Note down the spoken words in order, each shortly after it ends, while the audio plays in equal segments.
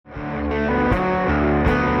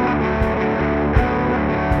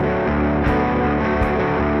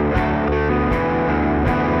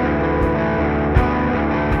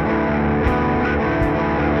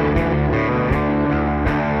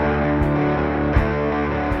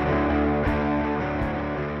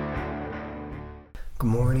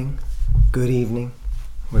morning, good evening,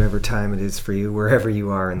 whatever time it is for you, wherever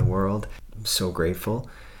you are in the world. I'm so grateful.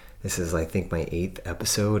 This is, I think, my 8th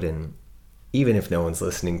episode, and even if no one's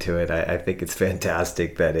listening to it, I think it's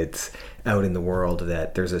fantastic that it's out in the world,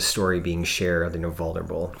 that there's a story being shared in a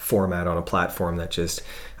vulnerable format on a platform that just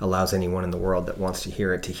allows anyone in the world that wants to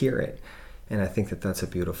hear it. And I think that that's a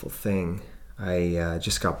beautiful thing. I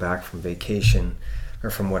just got back from vacation, or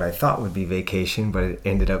from what I thought would be vacation, but it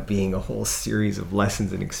ended up being a whole series of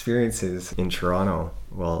lessons and experiences in Toronto,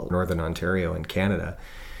 Northern Ontario in Canada,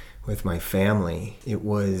 with my family. It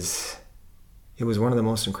was one of the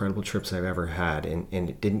most incredible trips I've ever had, and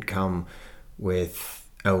it didn't come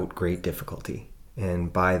without great difficulty.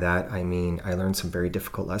 And by that, I mean I learned some very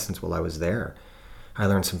difficult lessons while I was there. I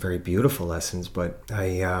learned some very beautiful lessons, but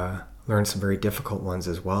I learned some very difficult ones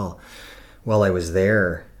as well. While I was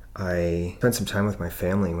there, I spent some time with my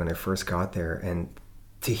family when I first got there, and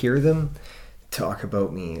to hear them talk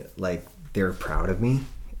about me like they're proud of me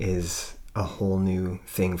is a whole new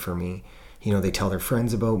thing for me. You know, they tell their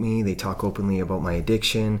friends about me, they talk openly about my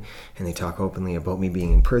addiction, and they talk openly about me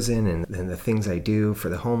being in prison and the things I do for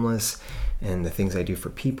the homeless and the things I do for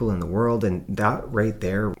people in the world. And that right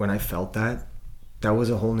there, when I felt that was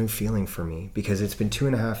a whole new feeling for me, because it's been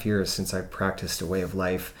 2.5 years since I practiced a way of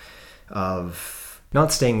life of not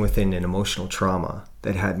staying within an emotional trauma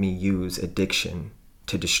that had me use addiction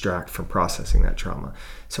to distract from processing that trauma.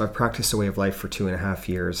 So I've practiced a way of life for 2.5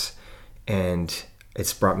 years, and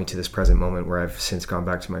it's brought me to this present moment where I've since gone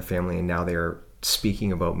back to my family, and now they're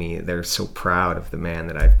speaking about me. They're so proud of the man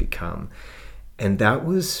that I've become. And that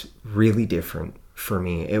was really different for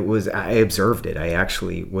me. I observed it. I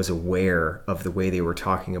actually was aware of the way they were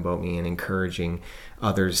talking about me and encouraging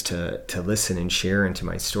others to listen and share into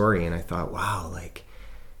my story. And I thought, wow, like,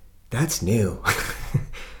 that's new.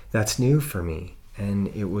 That's new for me. And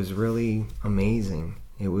it was really amazing.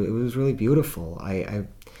 It was really beautiful.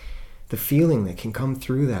 The feeling that can come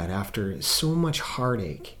through that after so much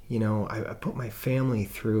heartache, you know, I put my family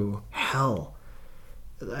through hell.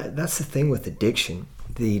 That's the thing with addiction.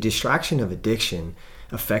 The distraction of addiction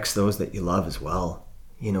affects those that you love as well.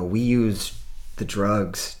 You know, we use the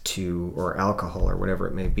drugs or alcohol or whatever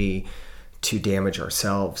it may be to damage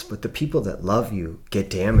ourselves, but the people that love you get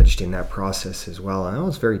damaged in that process as well. And that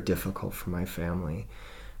was very difficult for my family.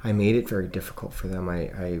 I made it very difficult for them.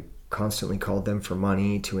 I constantly called them for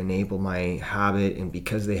money to enable my habit, and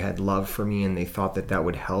because they had love for me and they thought that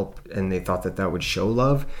would help and they thought that would show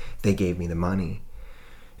love, they gave me the money.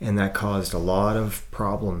 And that caused a lot of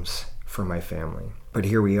problems for my family. But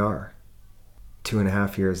here we are,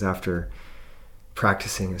 2.5 years after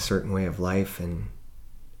practicing a certain way of life, and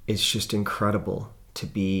it's just incredible to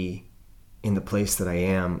be in the place that I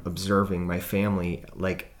am, observing my family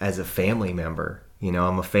like as a family member. You know,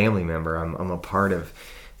 I'm a family member. I'm a part of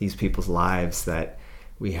these people's lives that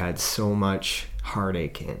we had so much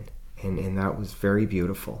heartache in. And that was very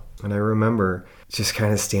beautiful. And I remember just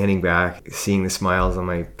kind of standing back, seeing the smiles on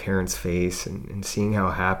my parents' face and seeing how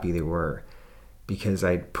happy they were, because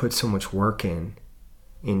I'd put so much work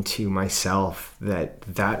into myself that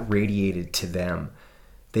radiated to them.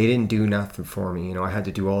 They didn't do nothing for me. You know, I had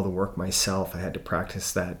to do all the work myself. I had to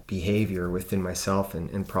practice that behavior within myself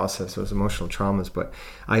and process those emotional traumas. But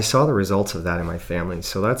I saw the results of that in my family.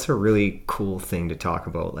 So that's a really cool thing to talk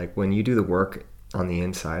about. Like, when you do the work on the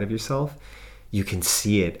inside of yourself, you can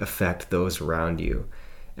see it affect those around you.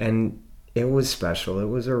 And it was special. It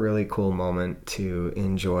was a really cool moment to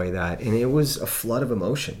enjoy that. And it was a flood of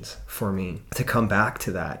emotions for me to come back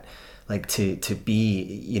to that. Like to be,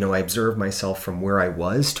 you know, I observed myself from where I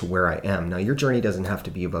was to where I am. Now, your journey doesn't have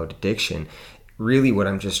to be about addiction. Really, what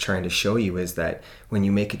I'm just trying to show you is that when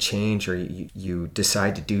you make a change, or you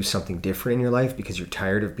decide to do something different in your life because you're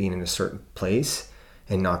tired of being in a certain place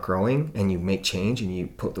and not growing, and you make change and you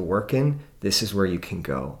put the work in, this is where you can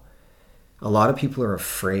go. A lot of people are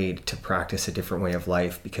afraid to practice a different way of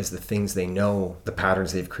life because the things they know, the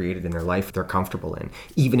patterns they've created in their life, they're comfortable in,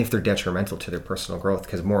 even if they're detrimental to their personal growth,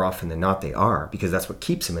 because more often than not they are, because that's what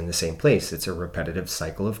keeps them in the same place. It's a repetitive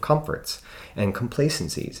cycle of comforts and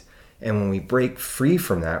complacencies. And when we break free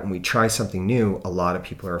from that, when we try something new, a lot of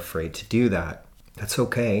people are afraid to do that. That's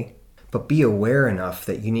okay, but be aware enough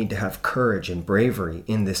that you need to have courage and bravery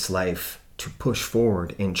in this life to push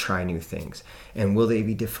forward and try new things. And will they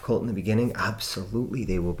be difficult in the beginning? Absolutely,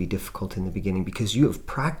 they will be difficult in the beginning, because you have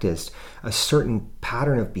practiced a certain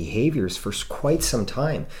pattern of behaviors for quite some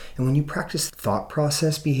time. And when you practice thought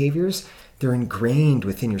process behaviors, they're ingrained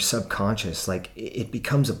within your subconscious. Like, it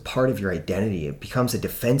becomes a part of your identity. It becomes a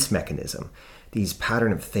defense mechanism. These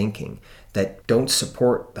pattern of thinking that don't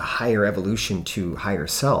support the higher evolution to higher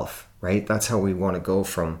self. right? That's how we want to go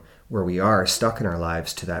from where we are stuck in our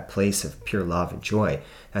lives to that place of pure love and joy.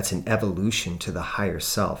 That's an evolution to the higher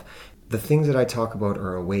self. The things that I talk about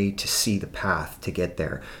are a way to see the path to get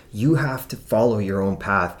there. You have to follow your own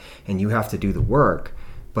path and you have to do the work.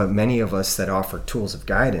 But many of us that offer tools of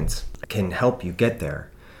guidance can help you get there.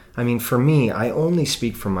 I mean, for me, I only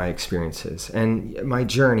speak from my experiences and my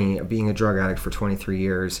journey of being a drug addict for 23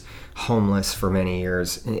 years, homeless for many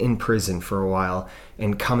years, in prison for a while,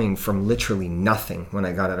 and coming from literally nothing when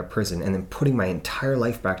I got out of prison, and then putting my entire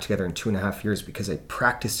life back together in 2.5 years because I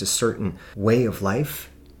practiced a certain way of life.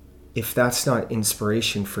 If that's not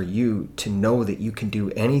inspiration for you to know that you can do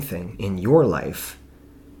anything in your life,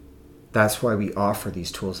 that's why we offer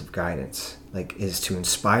these tools of guidance, is to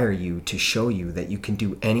inspire you, to show you that you can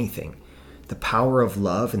do anything. The power of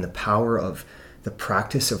love and the power of the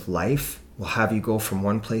practice of life will have you go from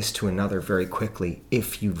one place to another very quickly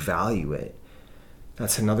if you value it.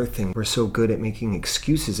 That's another thing. We're so good at making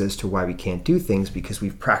excuses as to why we can't do things because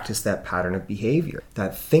we've practiced that pattern of behavior,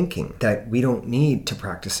 that thinking that we don't need to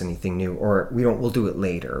practice anything new, or we'll do it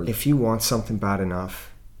later. If you want something bad enough,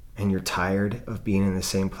 and you're tired of being in the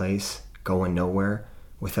same place, going nowhere,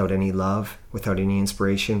 without any love, without any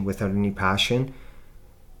inspiration, without any passion,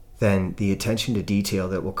 then the attention to detail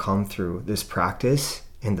that will come through this practice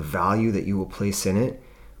and the value that you will place in it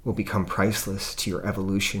will become priceless to your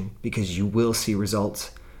evolution because you will see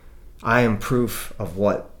results. I am proof of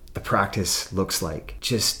what the practice looks like.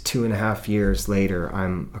 Just 2.5 years later,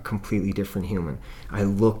 I'm a completely different human. I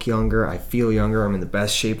look younger, I feel younger, I'm in the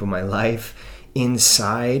best shape of my life.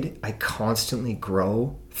 Inside, I constantly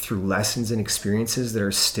grow through lessons and experiences that are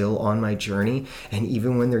still on my journey. And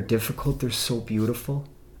even when they're difficult, they're so beautiful.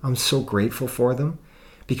 I'm so grateful for them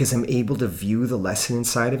because I'm able to view the lesson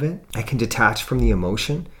inside of it. I can detach from the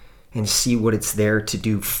emotion and see what it's there to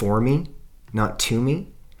do for me, not to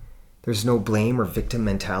me. There's no blame or victim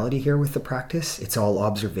mentality here with the practice. It's all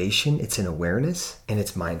observation, it's an awareness, and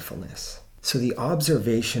it's mindfulness. So the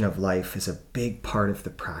observation of life is a big part of the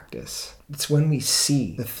practice. It's when we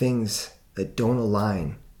see the things that don't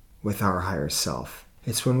align with our higher self.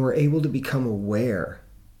 It's when we're able to become aware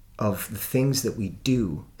of the things that we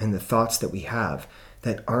do and the thoughts that we have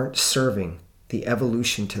that aren't serving the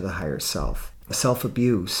evolution to the higher self.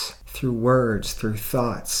 Self-abuse through words, through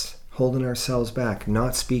thoughts, holding ourselves back,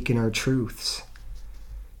 not speaking our truths.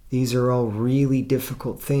 These are all really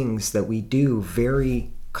difficult things that we do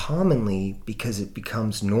very commonly because it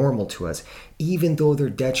becomes normal to us. Even though they're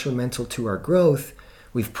detrimental to our growth,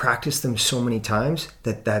 we've practiced them so many times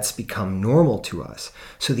that that's become normal to us.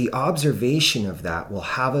 So the observation of that will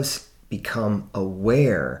have us become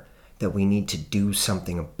aware that we need to do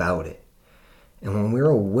something about it. And when we're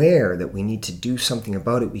aware that we need to do something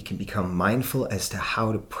about it, we can become mindful as to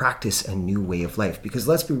how to practice a new way of life. Because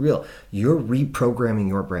let's be real, you're reprogramming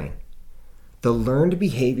your brain. The learned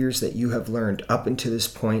behaviors that you have learned up until this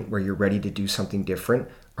point where you're ready to do something different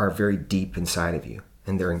are very deep inside of you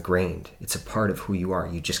and they're ingrained. It's a part of who you are.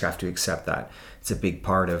 You just have to accept that. It's a big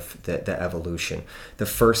part of the evolution. The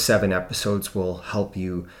first 7 episodes will help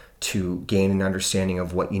you to gain an understanding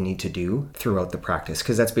of what you need to do throughout the practice,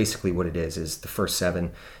 because that's basically what it is the first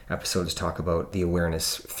 7 episodes talk about the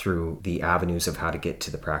awareness through the avenues of how to get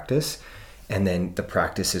to the practice. And then the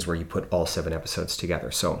practice is where you put all 7 episodes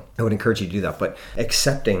together. So I would encourage you to do that. But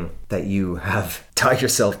accepting that you have taught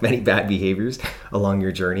yourself many bad behaviors along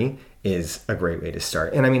your journey is a great way to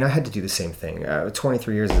start. And I mean, I had to do the same thing.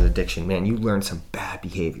 23 years of addiction, man, you learn some bad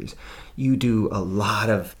behaviors. You do a lot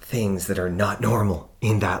of things that are not normal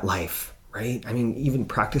in that life, right? I mean, even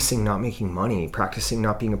practicing not making money, practicing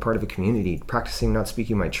not being a part of a community, practicing not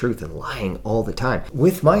speaking my truth and lying all the time.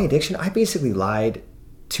 With my addiction, I basically lied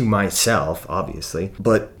to myself, obviously,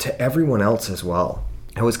 but to everyone else as well.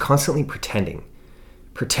 I was constantly pretending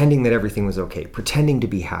that everything was okay, pretending to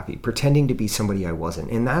be happy, pretending to be somebody I wasn't.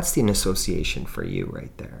 And that's an association for you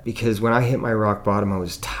right there. Because when I hit my rock bottom, I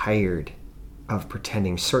was tired of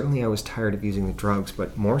pretending. Certainly I was tired of using the drugs,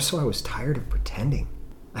 but more so I was tired of pretending.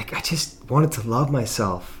 I just wanted to love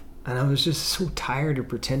myself. And I was just so tired of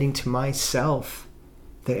pretending to myself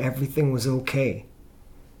that everything was okay.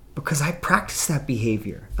 Because I practiced that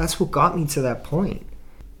behavior. That's what got me to that point.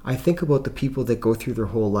 I think about the people that go through their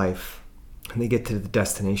whole life and they get to the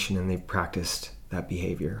destination and they've practiced that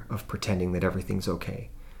behavior of pretending that everything's okay,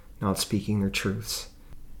 not speaking their truths.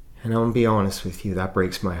 And I'm going to be honest with you, that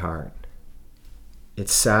breaks my heart.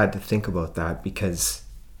 It's sad to think about that because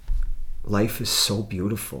life is so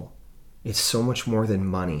beautiful. It's so much more than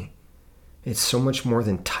money. It's so much more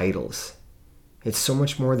than titles. It's so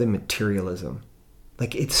much more than materialism.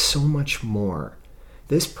 It's so much more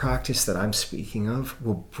This practice that I'm speaking of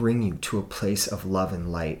will bring you to a place of love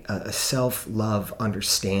and light, a self-love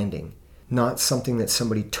understanding, not something that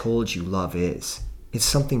somebody told you love is. It's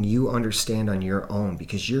something you understand on your own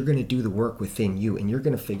because you're going to do the work within you and you're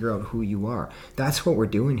going to figure out who you are. That's what we're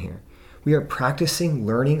doing here. We are practicing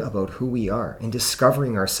learning about who we are and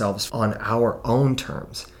discovering ourselves on our own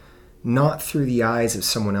terms, not through the eyes of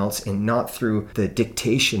someone else and not through the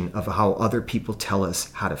dictation of how other people tell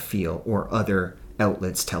us how to feel or other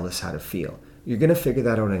outlets tell us how to feel. You're going to figure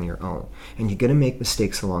that out on your own, and you're going to make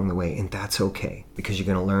mistakes along the way, and that's okay because you're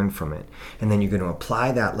going to learn from it. And then you're going to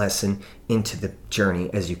apply that lesson into the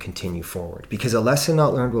journey as you continue forward, because a lesson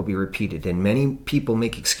not learned will be repeated. And many people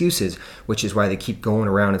make excuses, which is why they keep going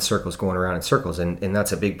around in circles. And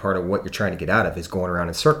that's a big part of what you're trying to get out of, is going around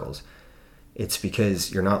in circles. It's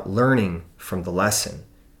because you're not learning from the lesson.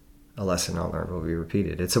 A lesson not learned will be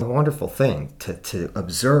repeated. It's a wonderful thing to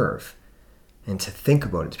observe and to think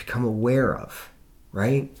about it, to become aware of,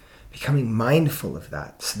 right? Becoming mindful of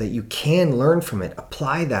that so that you can learn from it,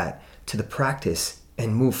 apply that to the practice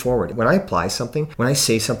and move forward. When I apply something, when I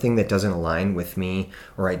say something that doesn't align with me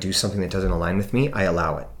or I do something that doesn't align with me, I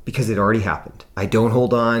allow it because it already happened. I don't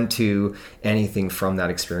hold on to anything from that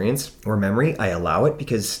experience or memory. I allow it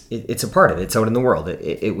because it's a part of it. It's out in the world.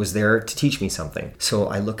 It was there to teach me something. So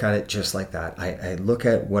I look at it just like that. I look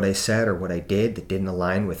at what I said or what I did that didn't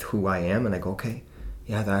align with who I am and I go, okay,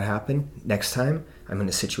 yeah, that happened. Next time I'm in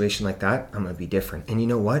a situation like that, I'm going to be different. And you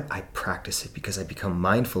know what? I practice it because I become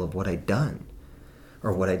mindful of what I'd done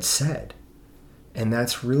or what I'd said. And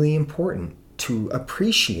that's really important to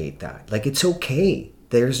appreciate that. Like, it's okay.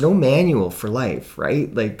 There's no manual for life,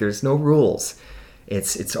 right? Like, there's no rules.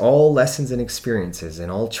 It's all lessons and experiences,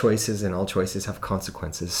 and all choices have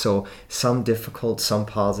consequences. So some difficult, some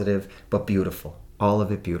positive, but beautiful. All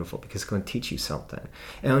of it beautiful because it's going to teach you something.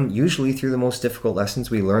 And usually through the most difficult lessons,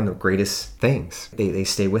 we learn the greatest things. They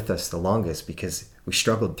stay with us the longest because we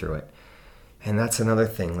struggled through it. And that's another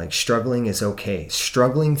thing. Like, struggling is okay.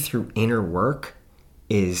 Struggling through inner work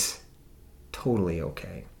is totally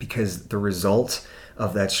okay because the results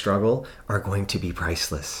of that struggle are going to be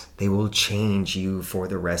priceless. They will change you for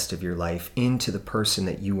the rest of your life into the person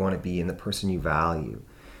that you want to be and the person you value.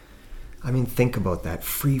 I mean, think about that.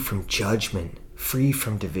 Free from judgment, free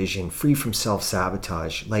from division, free from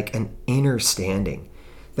self-sabotage, like an inner standing.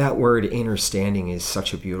 That word inner standing is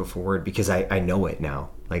such a beautiful word because I know it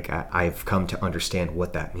now. Like, I've come to understand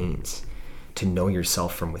what that means, to know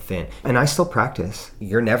yourself from within. And I still practice.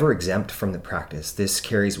 You're never exempt from the practice. This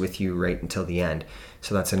carries with you right until the end.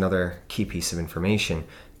 So that's another key piece of information,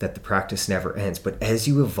 that the practice never ends. But as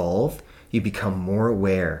you evolve, you become more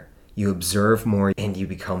aware, you observe more, and you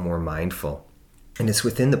become more mindful. And it's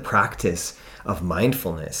within the practice of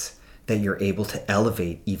mindfulness that you're able to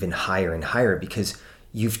elevate even higher and higher because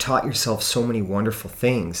you've taught yourself so many wonderful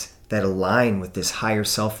things that align with this higher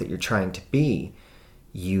self that you're trying to be.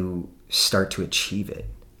 You start to achieve it.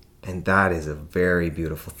 And that is a very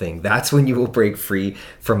beautiful thing. That's when you will break free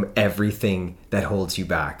from everything that holds you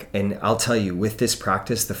back. And I'll tell you, with this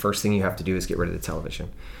practice, the first thing you have to do is get rid of the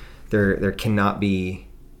television. There cannot be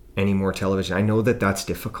any more television. I know that that's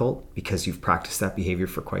difficult because you've practiced that behavior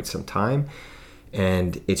for quite some time.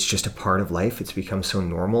 And it's just a part of life. It's become so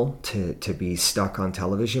normal to be stuck on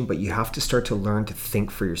television, but you have to start to learn to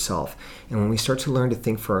think for yourself. And when we start to learn to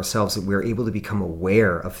think for ourselves, that we're able to become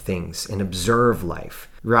aware of things and observe life.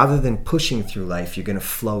 Rather than pushing through life, you're going to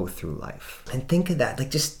flow through life. And think of that,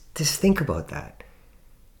 like just think about that.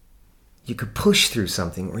 You could push through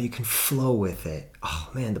something or you can flow with it. Oh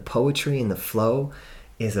man, the poetry and the flow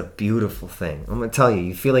is a beautiful thing. I'm going to tell you,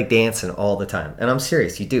 you feel like dancing all the time. And I'm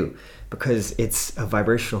serious, you do. Because it's a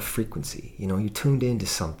vibrational frequency. You know, you tuned into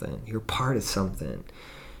something. You're part of something.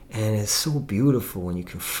 And it's so beautiful when you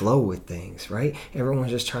can flow with things, right?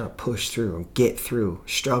 Everyone's just trying to push through and get through,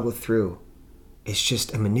 struggle through. It's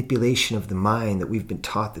just a manipulation of the mind that we've been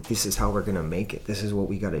taught that this is how we're going to make it. This is what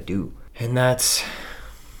we got to do. And that's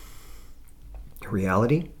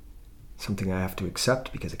reality, something I have to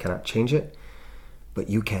accept because I cannot change it. But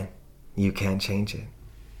you can. You can change it.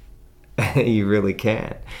 You really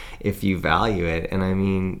can if you value it. And I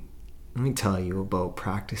mean, let me tell you about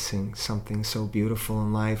practicing something so beautiful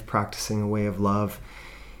in life, practicing a way of love.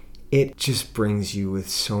 It just brings you with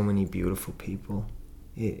so many beautiful people.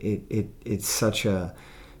 It's such an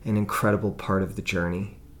incredible part of the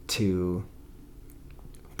journey to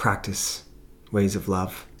practice ways of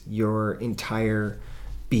love. Your entire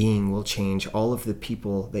being will change. All of the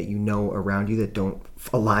people that you know around you that don't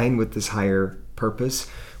align with this higher purpose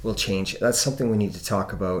will change. That's something we need to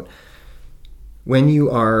talk about. When you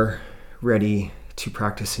are ready to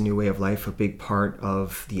practice a new way of life, a big part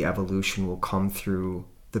of the evolution will come through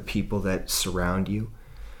the people that surround you,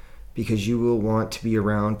 because you will want to be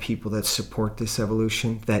around people that support this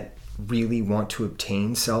evolution, that really want to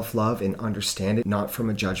obtain self-love and understand it, not from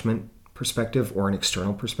a judgment perspective or an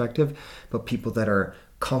external perspective, but people that are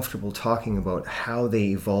comfortable talking about how they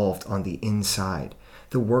evolved on the inside,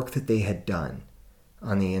 the work that they had done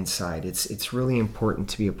on the inside. It's really important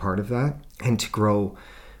to be a part of that and to grow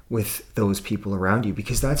with those people around you,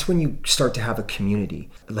 because that's when you start to have a community.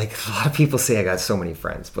 Like, a lot of people say I got so many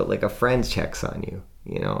friends, but like, a friend checks on you.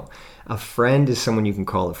 You know, a friend is someone you can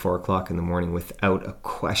call at 4:00 in the morning without a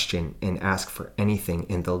question and ask for anything,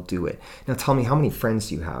 and they'll do it. Now tell me, how many friends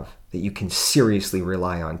do you have that you can seriously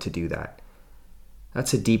rely on to do that?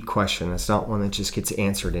 That's a deep question. That's not one that just gets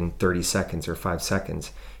answered in 30 seconds or 5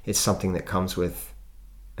 seconds. It's something that comes with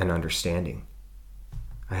an understanding.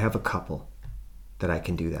 I have a couple that I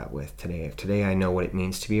can do that with today. Today I know what it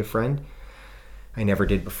means to be a friend. I never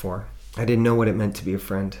did before. I didn't know what it meant to be a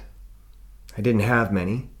friend. I didn't have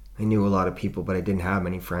many. I knew a lot of people, but I didn't have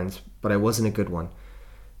many friends. But I wasn't a good one,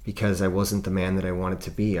 because I wasn't the man that I wanted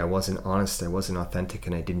to be. I wasn't honest, I wasn't authentic,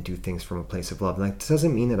 and I didn't do things from a place of love. Like, this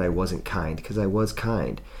doesn't mean that I wasn't kind, because I was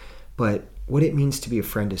kind. But what it means to be a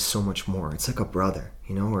friend is so much more. It's like a brother,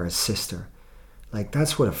 or a sister. Like,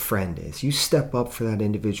 that's what a friend is. You step up for that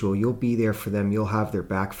individual. You'll be there for them. You'll have their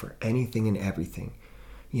back for anything and everything.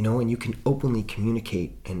 And you can openly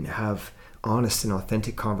communicate and have honest and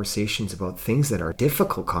authentic conversations about things that are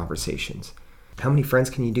difficult conversations. How many friends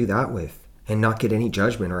can you do that with and not get any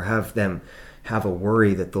judgment or have them have a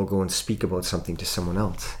worry that they'll go and speak about something to someone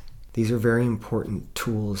else? These are very important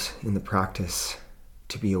tools in the practice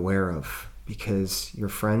to be aware of, because your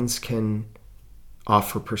friends can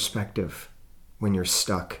offer perspective when you're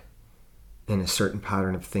stuck in a certain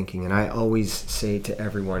pattern of thinking. And I always say to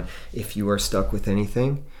everyone, if you are stuck with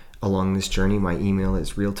anything along this journey, my email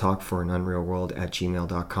is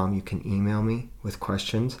realtalkforanunrealworld@gmail.com. You can email me with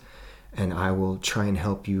questions, and I will try and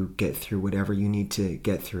help you get through whatever you need to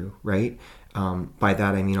get through, right? By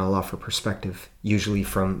that, I mean, I'll offer perspective, usually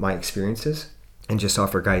from my experiences, and just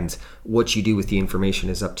offer guidance. What you do with the information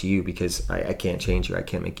is up to you, because I can't change you. I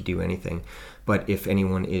can't make you do anything. But if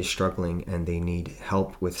anyone is struggling and they need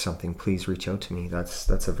help with something, please reach out to me.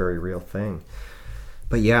 That's a very real thing.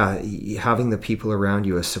 But yeah, having the people around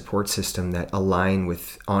you, a support system that align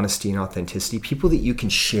with honesty and authenticity, people that you can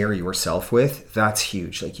share yourself with, that's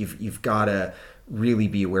huge. Like, you've got to really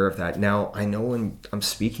be aware of that. Now, I know when I'm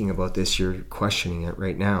speaking about this, you're questioning it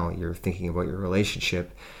right now. You're thinking about your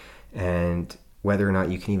relationship and whether or not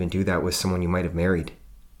you can even do that with someone you might have married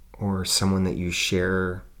or someone that you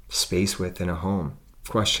share space with in a home.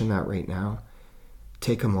 Question that right now.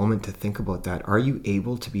 Take a moment to think about that. Are you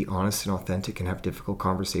able to be honest and authentic and have difficult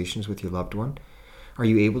conversations with your loved one? Are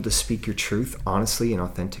you able to speak your truth honestly and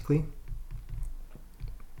authentically?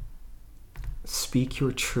 Speak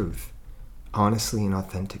your truth honestly and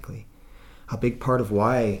authentically. A big part of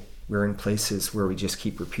why we're in places where we just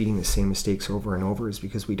keep repeating the same mistakes over and over is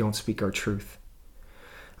because we don't speak our truth.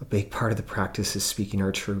 A big part of the practice is speaking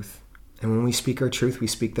our truth. And when we speak our truth, we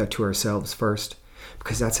speak that to ourselves first,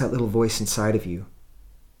 because that's that little voice inside of you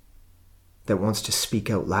that wants to speak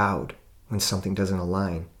out loud when something doesn't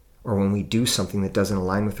align, or when we do something that doesn't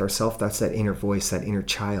align with ourselves. That's that inner voice, that inner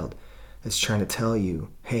child that's trying to tell you,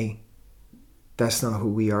 hey, that's not who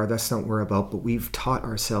we are, that's not what we're about. But we've taught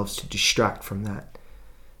ourselves to distract from that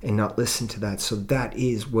and not listen to that. So that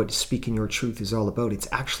is what speaking your truth is all about. It's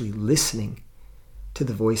actually listening to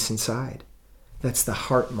the voice inside. That's the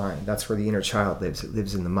heart mind. That's where the inner child lives. It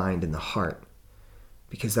lives in the mind and the heart,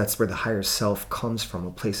 because that's where the higher self comes from,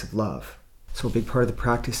 a place of love. So a big part of the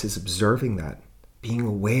practice is observing that, being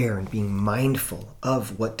aware and being mindful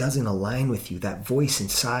of what doesn't align with you, that voice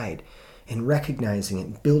inside, and recognizing it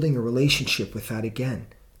and building a relationship with that again.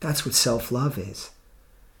 That's what self-love is.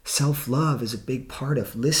 Self-love is a big part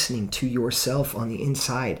of listening to yourself on the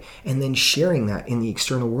inside and then sharing that in the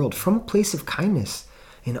external world from a place of kindness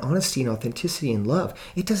and honesty and authenticity and love.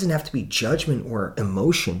 It doesn't have to be judgment or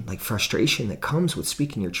emotion like frustration that comes with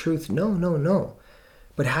speaking your truth. No.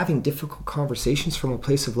 But having difficult conversations from a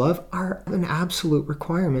place of love are an absolute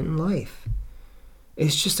requirement in life.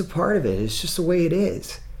 It's just a part of it. It's just the way it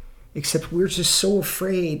is. Except we're just so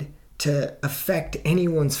afraid to affect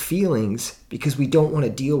anyone's feelings because we don't want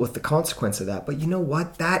to deal with the consequence of that. But you know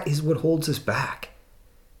what? That is what holds us back.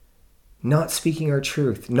 Not speaking our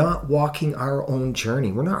truth, not walking our own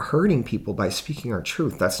journey. We're not hurting people by speaking our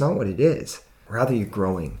truth. That's not what it is. Rather, you're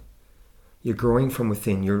growing. You're growing from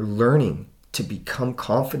within. You're learning to become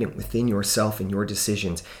confident within yourself and your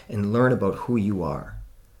decisions and learn about who you are.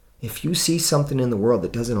 If you see something in the world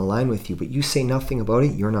that doesn't align with you, but you say nothing about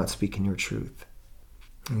it, you're not speaking your truth.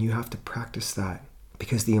 And you have to practice that,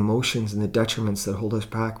 because the emotions and the detriments that hold us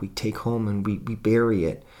back, we take home and we bury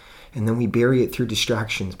it. And then we bury it through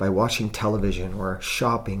distractions by watching television or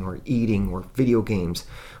shopping or eating or video games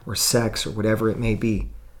or sex or whatever it may be.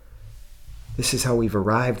 This is how we've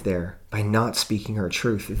arrived there, by not speaking our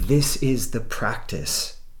truth. This is the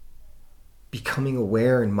practice. Becoming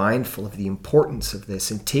aware and mindful of the importance of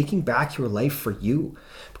this and taking back your life for you.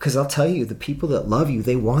 Because I'll tell you, the people that love you,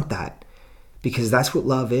 they want that. Because that's what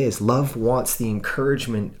love is. Love wants the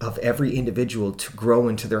encouragement of every individual to grow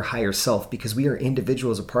into their higher self, because we are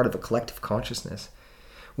individuals, a part of a collective consciousness.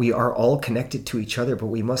 We are all connected to each other, but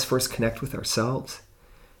we must first connect with ourselves.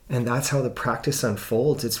 And that's how the practice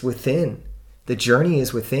unfolds. It's within. The journey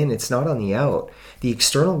is within. It's not on the out. The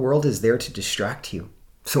external world is there to distract you.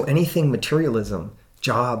 So anything materialism,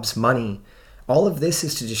 jobs, money, all of this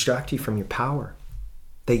is to distract you from your power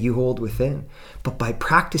that you hold within. But by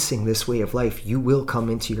practicing this way of life, you will come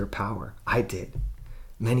into your power. I did.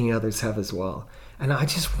 Many others have as well. And I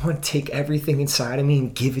just want to take everything inside of me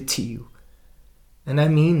and give it to you. And I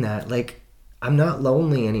mean that. Like, I'm not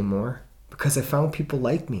lonely anymore because I found people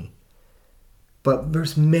like me. But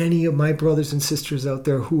there's many of my brothers and sisters out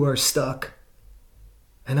there who are stuck.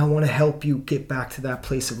 And I want to help you get back to that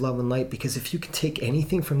place of love and light, because if you can take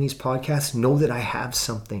anything from these podcasts, know that I have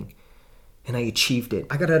something. And I achieved it.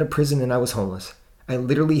 I got out of prison and I was homeless. I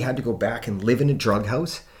literally had to go back and live in a drug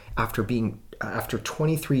house after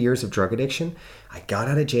 23 years of drug addiction. I got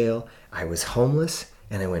out of jail, I was homeless,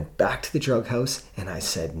 and I went back to the drug house and I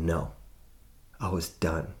said no. I was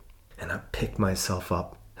done. And I picked myself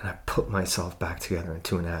up and I put myself back together in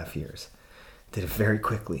 2.5 years. Did it very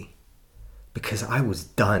quickly because I was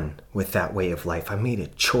done with that way of life. I made a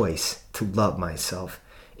choice to love myself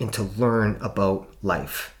and to learn about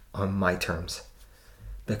life on my terms,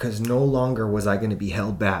 because no longer was I going to be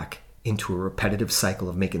held back into a repetitive cycle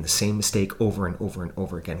of making the same mistake over and over and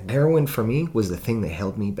over again. Heroin for me was the thing that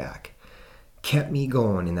held me back, kept me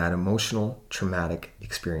going in that emotional traumatic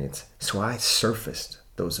experience. So I surfaced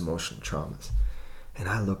those emotional traumas and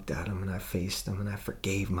I looked at them and I faced them and I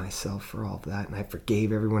forgave myself for all of that, and I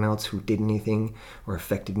forgave everyone else who did anything or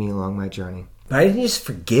affected me along my journey. But I didn't just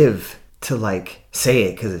forgive to say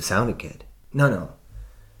it because it sounded good. No.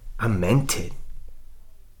 I meant it,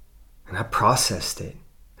 and I processed it,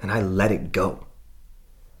 and I let it go.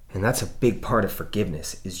 And that's a big part of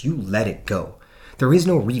forgiveness, is you let it go. There is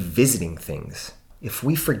no revisiting things. If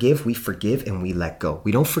we forgive, and we let go.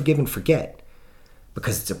 We don't forgive and forget,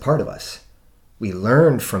 because it's a part of us. We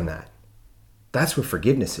learned from that. That's what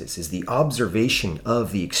forgiveness is the observation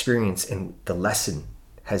of the experience, and the lesson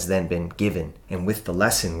has then been given. And with the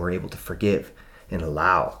lesson, we're able to forgive and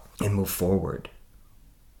allow and move forward.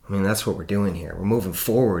 I mean, that's what we're doing here. We're moving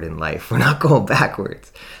forward in life. We're not going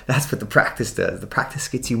backwards. That's what the practice does. The practice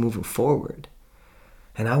gets you moving forward.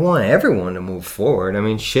 And I want everyone to move forward. I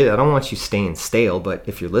mean, I don't want you staying stale, but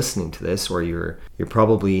if you're listening to this, or you're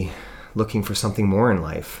probably looking for something more in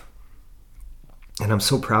life. And I'm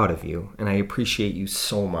so proud of you, and I appreciate you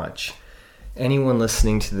so much. Anyone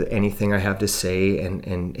listening to anything I have to say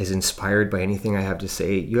and is inspired by anything I have to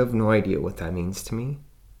say, you have no idea what that means to me.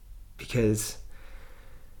 Because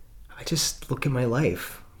I just look at my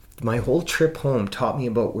life. My whole trip home taught me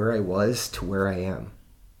about where I was to where I am.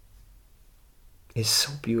 It's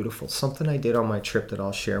so beautiful. Something I did on my trip that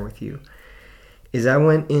I'll share with you is I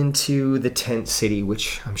went into the tent city,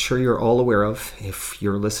 which I'm sure you're all aware of. If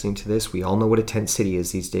you're listening to this, we all know what a tent city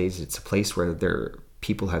is these days. It's a place where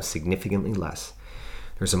people have significantly less.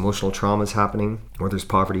 There's emotional traumas happening, or there's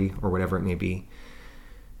poverty, or whatever it may be.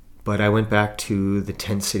 But I went back to the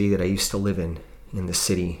tent city that I used to live in the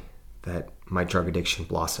city that my drug addiction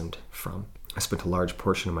blossomed from. I spent a large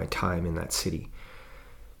portion of my time in that city.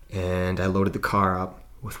 And I loaded the car up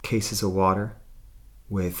with cases of water,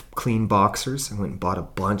 with clean boxers. I went and bought a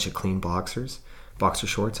bunch of clean boxers, boxer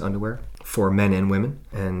shorts, underwear for men and women,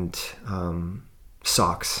 and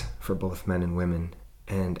socks for both men and women.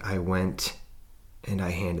 And I went and I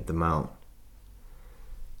handed them out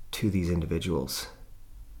to these individuals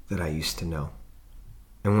that I used to know.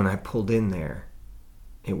 And when I pulled in there,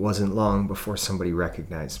 it wasn't long before somebody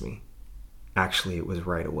recognized me. Actually, it was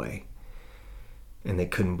right away. And they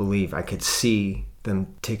couldn't believe. I could see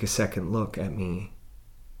them take a second look at me,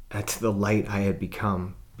 at the light I had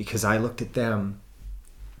become, because I looked at them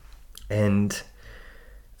and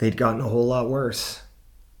they'd gotten a whole lot worse.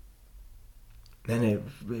 And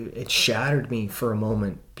it shattered me for a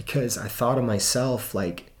moment, because I thought of myself,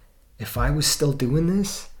 if I was still doing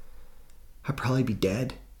this, I'd probably be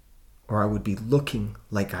dead or I would be looking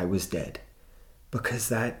like I was dead. Because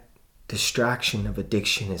that distraction of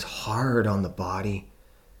addiction is hard on the body,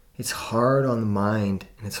 it's hard on the mind,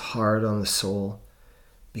 and it's hard on the soul.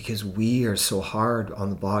 Because we are so hard on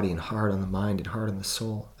the body and hard on the mind and hard on the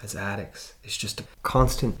soul as addicts. It's just a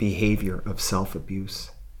constant behavior of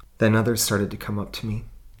self-abuse. Then others started to come up to me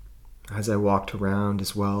as I walked around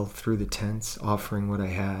as well through the tents, offering what I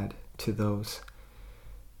had to those.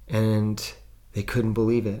 And they couldn't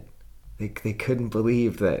believe it. They couldn't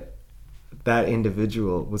believe that that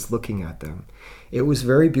individual was looking at them. It was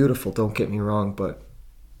very beautiful, don't get me wrong, but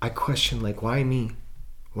I questioned, like, why me?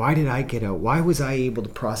 Why did I get out? Why was I able to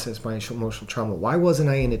process my emotional trauma? Why wasn't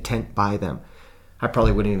I in a tent by them? I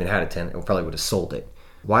probably wouldn't even had a tent. I probably would have sold it.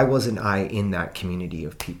 Why wasn't I in that community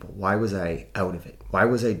of people? Why was I out of it? Why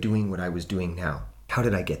was I doing what I was doing now? How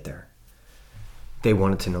did I get there? They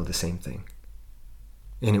wanted to know the same thing.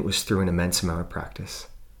 And it was through an immense amount of practice.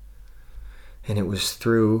 And it was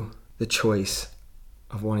through the choice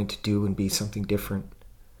of wanting to do and be something different.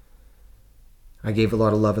 I gave a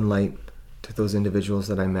lot of love and light to those individuals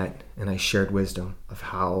that I met, and I shared wisdom of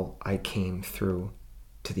how I came through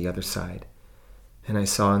to the other side. And I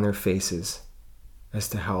saw in their faces as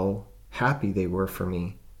to how happy they were for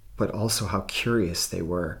me, but also how curious they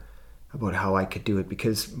were about how I could do it,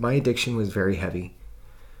 because my addiction was very heavy.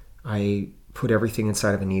 I put everything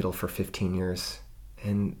inside of a needle for 15 years,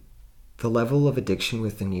 and the level of addiction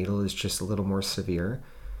with the needle is just a little more severe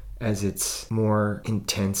as it's more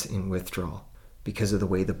intense in withdrawal because of the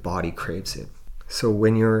way the body craves it. So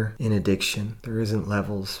when you're in addiction, there isn't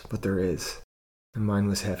levels, but there is. And mine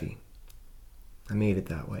was heavy. I made it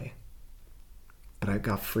that way. But I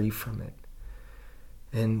got free from it.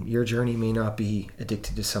 And your journey may not be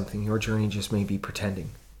addicted to something. Your journey just may be pretending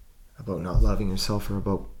about not loving yourself or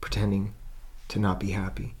about pretending to not be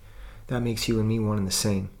happy. That makes you and me one and the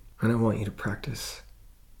same. And I want you to practice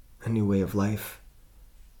a new way of life.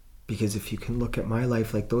 Because if you can look at my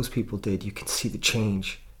life like those people did, you can see the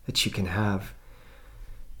change that you can have.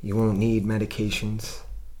 You won't need medications.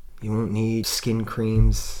 You won't need skin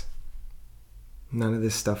creams. None of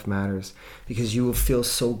this stuff matters. Because you will feel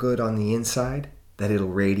so good on the inside that it'll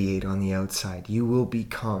radiate on the outside. You will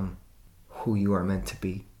become who you are meant to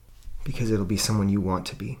be. Because it'll be someone you want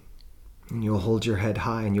to be. And you'll hold your head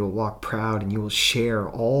high and you'll walk proud and you will share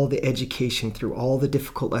all the education through all the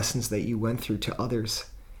difficult lessons that you went through to others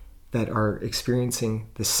that are experiencing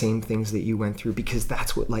the same things that you went through, because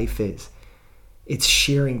that's what life is. It's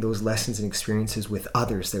sharing those lessons and experiences with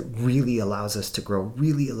others that really allows us to grow,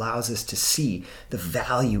 really allows us to see the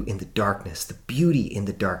value in the darkness, the beauty in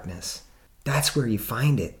the darkness. That's where you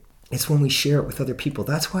find it. It's when we share it with other people.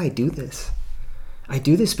 That's why I do this. I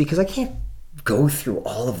do this because I can't go through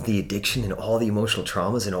all of the addiction and all the emotional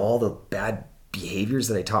traumas and all the bad behaviors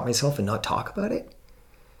that I taught myself and not talk about it.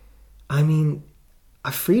 I mean, I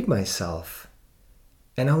freed myself,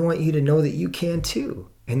 and I want you to know that you can too.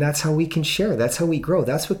 And that's how we can share. That's how we grow.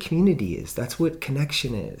 That's what community is. That's what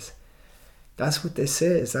connection is. That's what this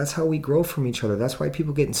is. That's how we grow from each other. That's why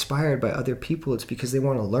people get inspired by other people. It's because they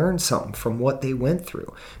want to learn something from what they went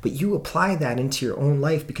through. But you apply that into your own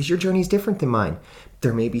life because your journey is different than mine.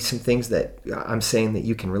 There may be some things that I'm saying that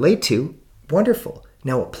you can relate to. Wonderful.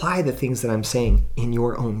 Now apply the things that I'm saying in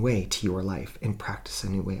your own way to your life and practice a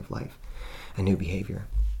new way of life. A new behavior,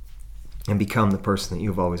 and become the person that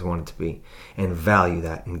you've always wanted to be, and value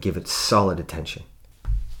that and give it solid attention.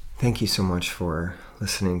 Thank you so much for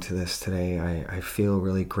listening to this today. I feel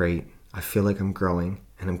really great. I feel like I'm growing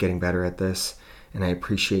and I'm getting better at this, and I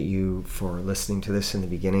appreciate you for listening to this in the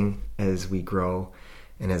beginning as we grow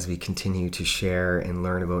and as we continue to share and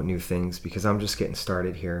learn about new things, because I'm just getting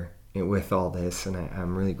started here with all this, and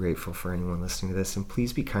I'm really grateful for anyone listening to this. And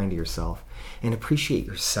please be kind to yourself and appreciate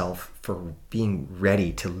yourself for being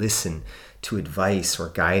ready to listen to advice or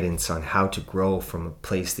guidance on how to grow from a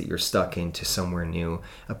place that you're stuck in to somewhere new.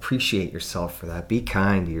 Appreciate yourself for that. Be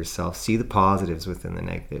kind to yourself. See the positives within the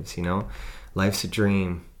negatives, you know? Life's a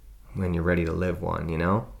dream when you're ready to live one, you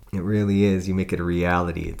know? It really is. You make it a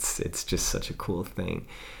reality. It's just such a cool thing.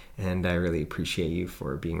 And I really appreciate you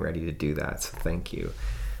for being ready to do that. So thank you.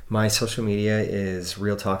 My social media is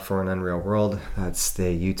Real Talk for an Unreal World. That's the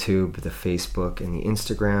YouTube, the Facebook, and the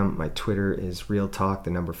Instagram. My Twitter is Real Talk,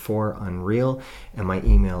 4 Unreal. And my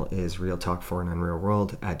email is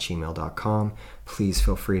realtalkforanunrealworld@gmail.com. Please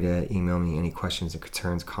feel free to email me any questions and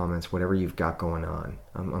concerns, comments, whatever you've got going on.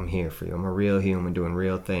 I'm here for you. I'm a real human doing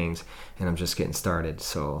real things, and I'm just getting started.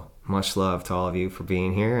 So much love to all of you for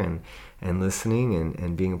being here and listening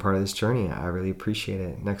and being a part of this journey. I really appreciate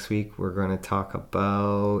it. Next week, we're going to talk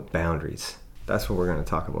about boundaries. That's what we're going to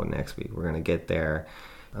talk about next week. We're going to get there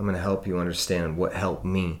I'm going to help you understand what helped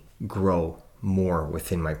me grow more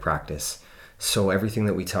within my practice. So everything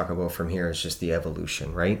that we talk about from here is just the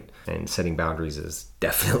evolution, right? And setting boundaries is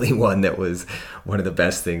definitely one that was one of the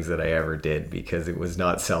best things that I ever did, because it was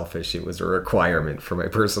not selfish. It was a requirement for my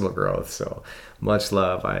personal growth. So much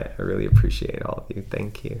love. I really appreciate all of you.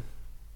 Thank you.